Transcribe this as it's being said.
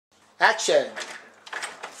Action!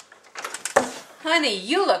 Honey,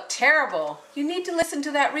 you look terrible. You need to listen to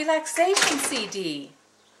that relaxation CD.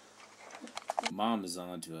 Mom is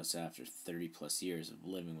on to us after 30 plus years of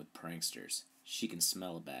living with pranksters. She can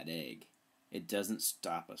smell a bad egg. It doesn't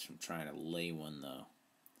stop us from trying to lay one, though.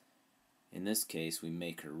 In this case, we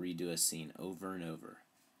make her redo a scene over and over.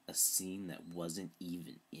 A scene that wasn't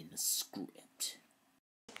even in the script.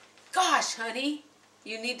 Gosh, honey,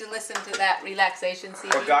 you need to listen to that relaxation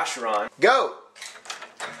CD. Or gosh, Ron. Go!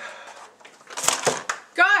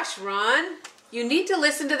 Gosh, Ron, you need to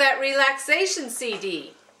listen to that relaxation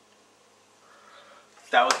CD.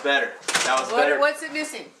 That was better. That was better. What's it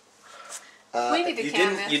missing? We need to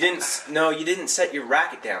count this. You didn't set your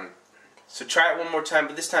racket down. So try it one more time,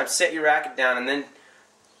 but this time set your racket down and then,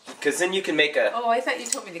 because then you can make a... Oh, I thought you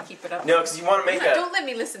told me to keep it up. No, because you want to make a... Don't let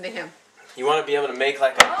me listen to him. You want to be able to make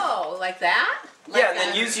like a... Oh, like that? Yeah, and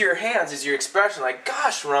then use your hands as your expression, like,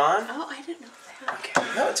 gosh, Ron. Oh, I didn't know that.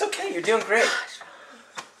 Okay. No, it's okay. You're doing great.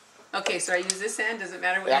 Okay, so I use this hand. Does it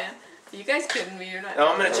matter what hand? Are you guys kidding me? You're not. No,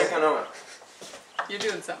 I'm going to check on Owen. You're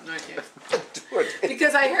doing something, aren't you?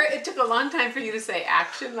 Because I heard it took a long time for you to say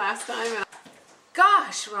action last time. And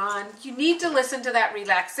gosh, Ron, you need to listen to that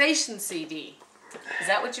relaxation CD. Is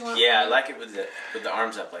that what you want? Yeah, I like it with the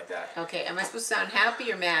arms up like that. Okay, am I supposed to sound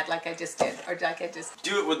happy or mad like I just did? Or like I just...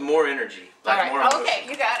 Do it with more energy. Like all right, more emotion. okay,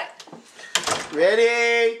 you got it.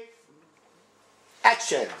 Ready?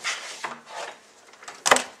 Action!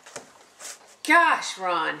 Gosh,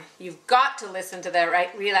 Ron, you've got to listen to that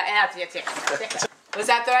right Was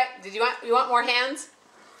that the right? Did you want more hands?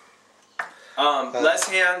 Less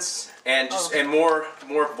hands and just and more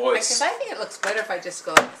voice. Because I think it looks better if I just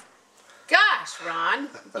go like this. Gosh, Ron,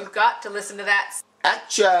 you've got to listen to that.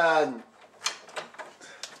 Action!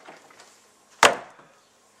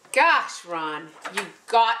 Gosh, Ron, you've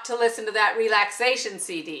got to listen to that relaxation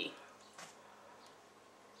CD.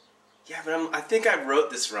 Yeah, but I think I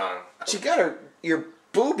wrote this wrong. She got your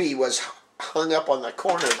boobie was hung up on the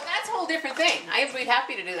corner. Well, that's a whole different thing. I would be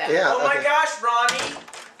happy to do that. Yeah. Oh my gosh, Ronnie!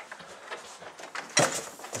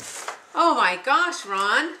 Oh my gosh,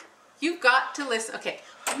 Ron, you've got to listen. Okay.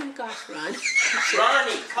 Oh my gosh, Ron.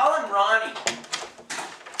 Ronnie, call him Ronnie.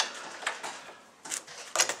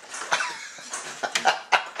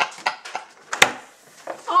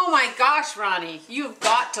 Oh my gosh, Ronnie, you've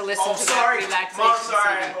got to listen to that relaxation Mom,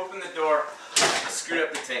 sorry, CD. I opened the door. I screwed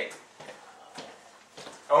up the tape.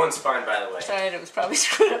 Owen's fine, by the way. Sorry, it was probably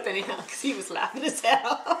screwed up anyhow because he was laughing his head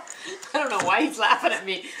off. I don't know why he's laughing at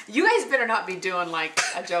me. You guys better not be doing like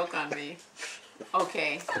a joke on me.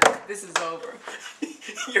 Okay, this is over.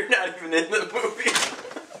 You're not even in the movie.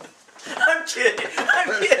 I'm kidding.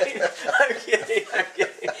 I'm kidding. I'm kidding. I'm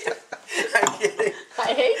kidding. I'm kidding.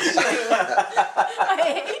 I hate you. I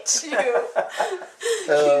hate you.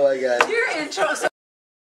 Oh my God. Your intro. So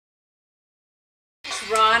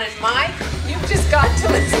Ron and Mike, you've just got to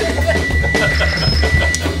listen to